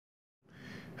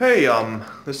Hey,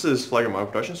 this is Flagger Model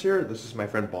Productions here. This is my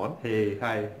friend Bon. Hey,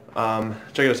 hi.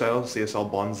 Check us out,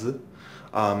 CSL Bonzi.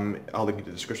 I'll link in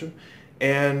the description.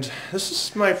 And this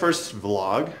is my first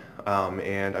vlog,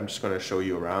 and I'm just going to show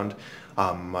you around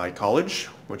my college,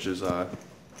 which is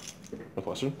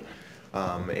Northwestern.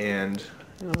 And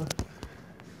you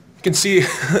can see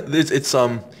it's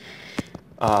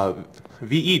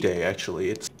VE Day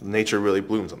actually. Nature really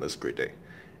blooms on this great day.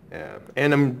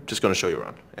 And I'm just going to show you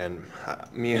around. And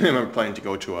me and him are planning to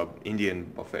go to an Indian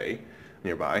buffet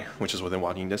nearby, which is within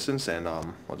walking distance, and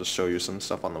I'll just show you some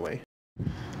stuff on the way.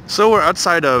 So we're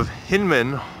outside of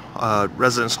Hinman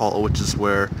Residence Hall, which is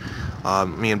where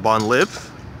me and Bon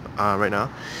live right now.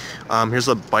 Here's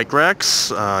the bike racks.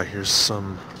 Here's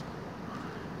some...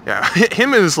 Yeah,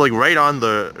 Hinman is like right on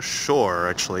the shore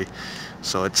actually.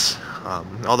 So it's...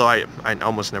 although I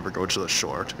almost never go to the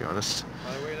shore, to be honest.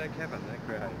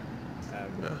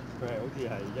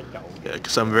 Yeah,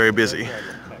 because I'm very busy.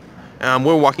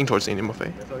 We're walking towards the Indian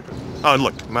buffet. Oh,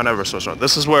 look, Mount Everest restaurant.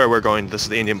 This is where we're going. This is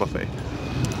the Indian buffet.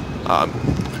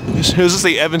 This is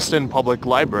the Evanston Public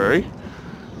Library.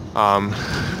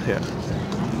 Yeah.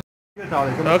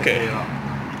 Okay.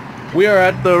 We are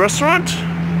at the restaurant,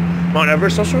 Mount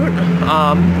Everest restaurant.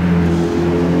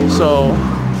 So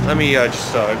let me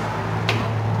just go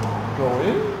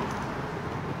in.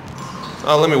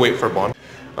 Let me wait for Bon.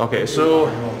 Okay, so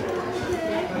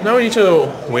now we need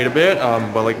to wait a bit,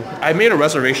 but like I made a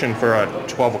reservation for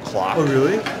 12 o'clock. Oh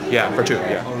really? Yeah, for 2,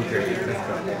 yeah. Okay.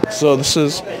 So this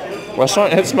is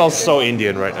restaurant. It smells so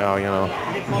Indian right now, you know.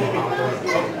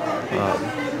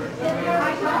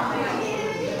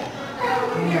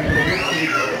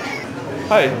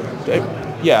 Hi.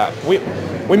 Yeah,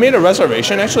 we made a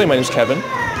reservation. Actually, my name's Kevin.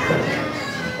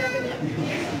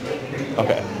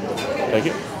 Okay. Thank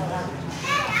you.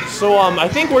 So I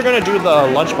think we're gonna do the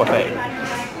lunch buffet.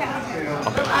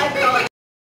 Okay.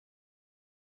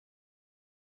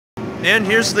 And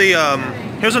here's the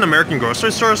here's an American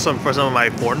grocery store. For some of my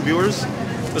foreign viewers,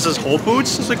 this is Whole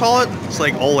Foods, as they call it. It's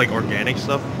like all like organic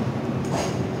stuff.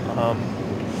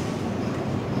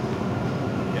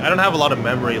 Yeah, I don't have a lot of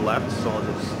memory left, so I'll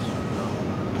just.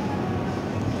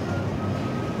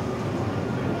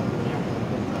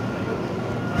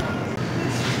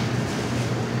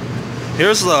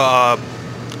 Here's the,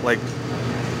 like,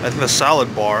 I think the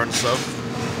salad bar and stuff.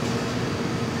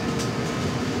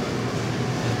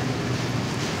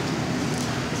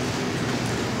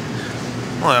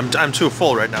 Well, I'm too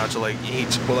full right now to, like,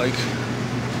 eat, but, like...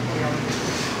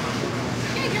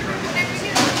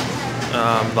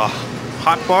 the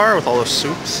hot bar with all the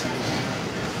soups.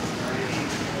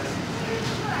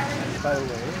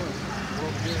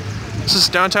 This is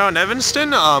downtown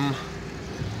Evanston.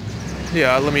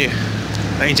 Yeah,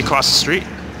 I need to cross the street.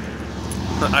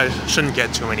 I shouldn't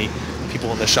get too many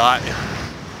people in the shot.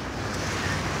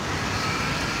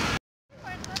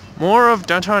 More of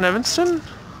downtown Evanston.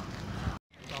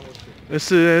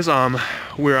 This is,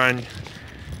 we're on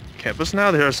campus now.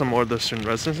 There are some more of the student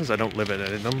residences. I don't live in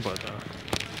any of them, but,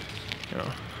 you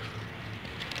know.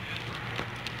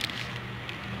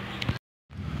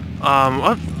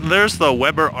 There's the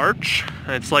Weber Arch.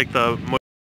 It's like the